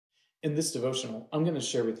In this devotional, I'm going to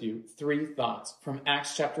share with you 3 thoughts from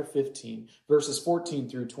Acts chapter 15, verses 14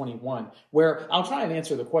 through 21, where I'll try and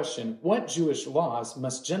answer the question, what Jewish laws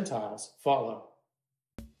must Gentiles follow?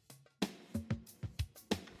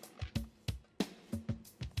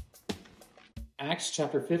 Acts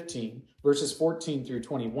chapter 15, verses 14 through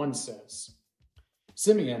 21 says,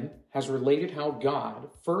 Simeon has related how God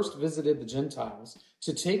first visited the Gentiles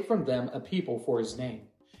to take from them a people for his name.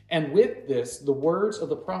 And with this, the words of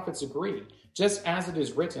the prophets agree, just as it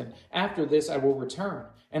is written, after this I will return,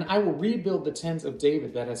 and I will rebuild the tent of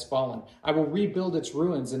David that has fallen. I will rebuild its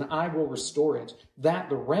ruins, and I will restore it, that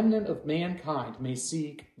the remnant of mankind may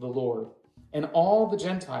seek the Lord. And all the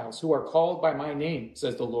Gentiles who are called by my name,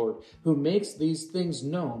 says the Lord, who makes these things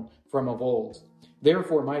known from of old.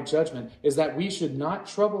 Therefore, my judgment is that we should not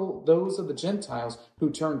trouble those of the Gentiles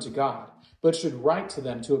who turn to God, but should write to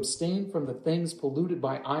them to abstain from the things polluted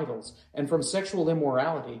by idols, and from sexual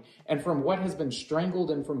immorality, and from what has been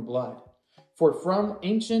strangled, and from blood. For from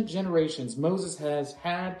ancient generations Moses has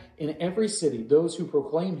had in every city those who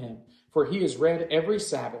proclaim him, for he is read every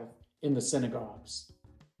Sabbath in the synagogues.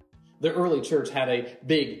 The early church had a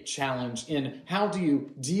big challenge in how do you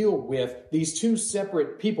deal with these 2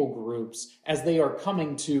 separate people groups as they are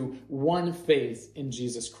coming to one faith in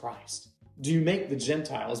Jesus Christ. Do you make the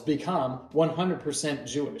Gentiles become 100%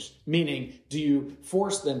 Jewish? Meaning, do you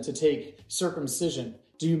force them to take circumcision?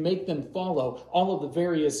 Do you make them follow all of the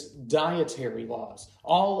various dietary laws,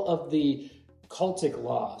 all of the cultic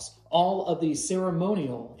laws, all of the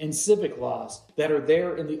ceremonial and civic laws that are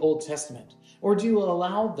there in the Old Testament? Or do you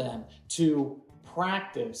allow them to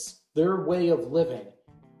practice their way of living,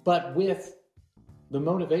 but with the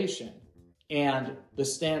motivation and the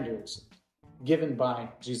standards given by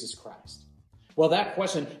Jesus Christ? Well, that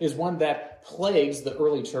question is one that plagues the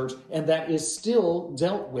early church and that is still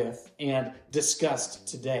dealt with and discussed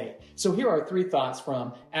today. So here are 3 thoughts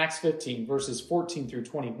from Acts 15, verses 14 through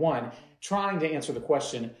 21, trying to answer the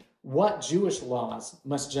question, what Jewish laws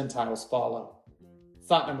must Gentiles follow?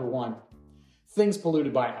 Thought number 1, things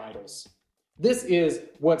polluted by idols. This is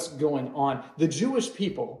what's going on. The Jewish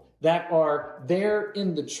people that are there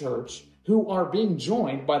in the church who are being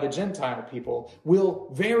joined by the Gentile people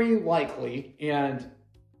will very likely, and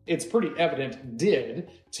it's pretty evident,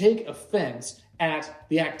 did take offense at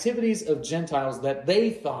the activities of Gentiles that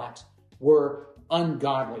they thought were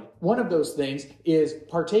ungodly. One of those things is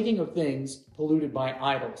partaking of things polluted by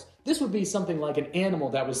idols. This would be something like an animal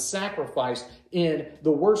that was sacrificed in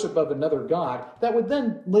the worship of another god that would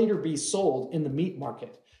then later be sold in the meat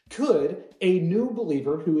market. Could a new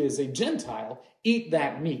believer who is a Gentile eat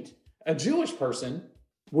that meat? A Jewish person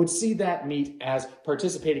would see that meat as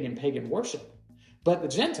participating in pagan worship, but the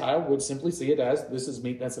Gentile would simply see it as, this is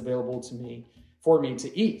meat that's available to me for me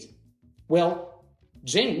to eat. Well,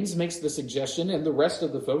 James makes the suggestion, and the rest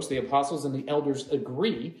of the folks, the apostles and the elders,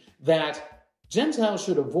 agree that Gentiles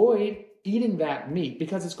should avoid eating that meat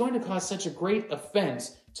because it's going to cause such a great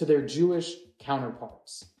offense to their Jewish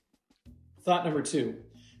counterparts. Thought number 2,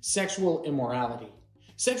 sexual immorality.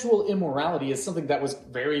 Sexual immorality is something that was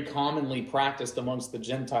very commonly practiced amongst the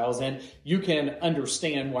Gentiles, and you can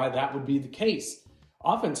understand why that would be the case.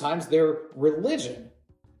 Oftentimes, their religion,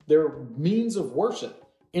 their means of worship,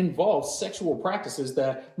 involves sexual practices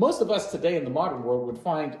that most of us today in the modern world would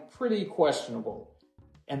find pretty questionable.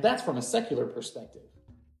 And that's from a secular perspective.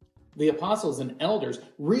 The apostles and elders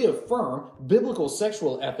reaffirm biblical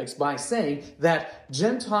sexual ethics by saying that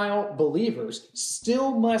Gentile believers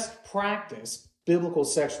still must practice biblical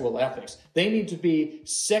sexual ethics. They need to be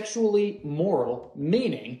sexually moral,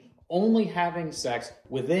 meaning only having sex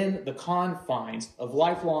within the confines of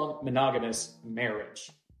lifelong monogamous marriage.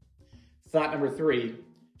 Thought number 3,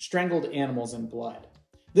 strangled animals and blood.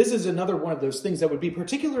 This is another one of those things that would be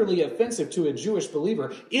particularly offensive to a Jewish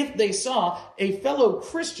believer if they saw a fellow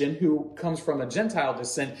Christian who comes from a Gentile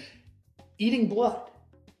descent eating blood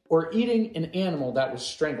or eating an animal that was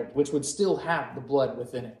strangled, which would still have the blood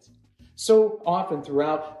within it. So often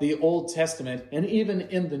throughout the Old Testament and even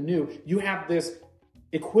in the New, you have this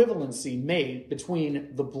equivalency made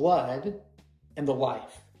between the blood and the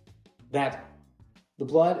life. That the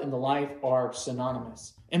blood and the life are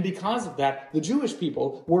synonymous. And because of that, the Jewish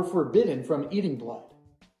people were forbidden from eating blood.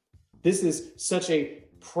 This is such a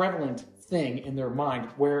prevalent thing in their mind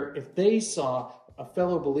where if they saw a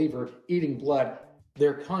fellow believer eating blood,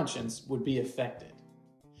 their conscience would be affected.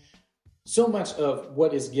 So much of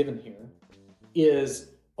what is given here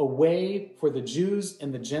is a way for the Jews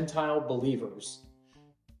and the Gentile believers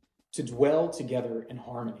to dwell together in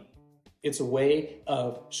harmony. It's a way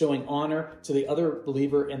of showing honor to the other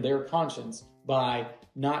believer and their conscience by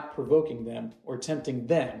not provoking them or tempting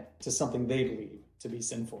them to something they believe to be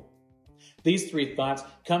sinful. These three thoughts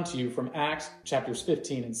come to you from Acts chapters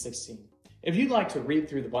 15 and 16. If you'd like to read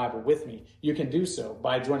through the Bible with me, you can do so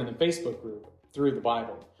by joining the Facebook group Through the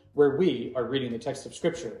Bible, where we are reading the text of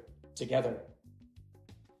Scripture together.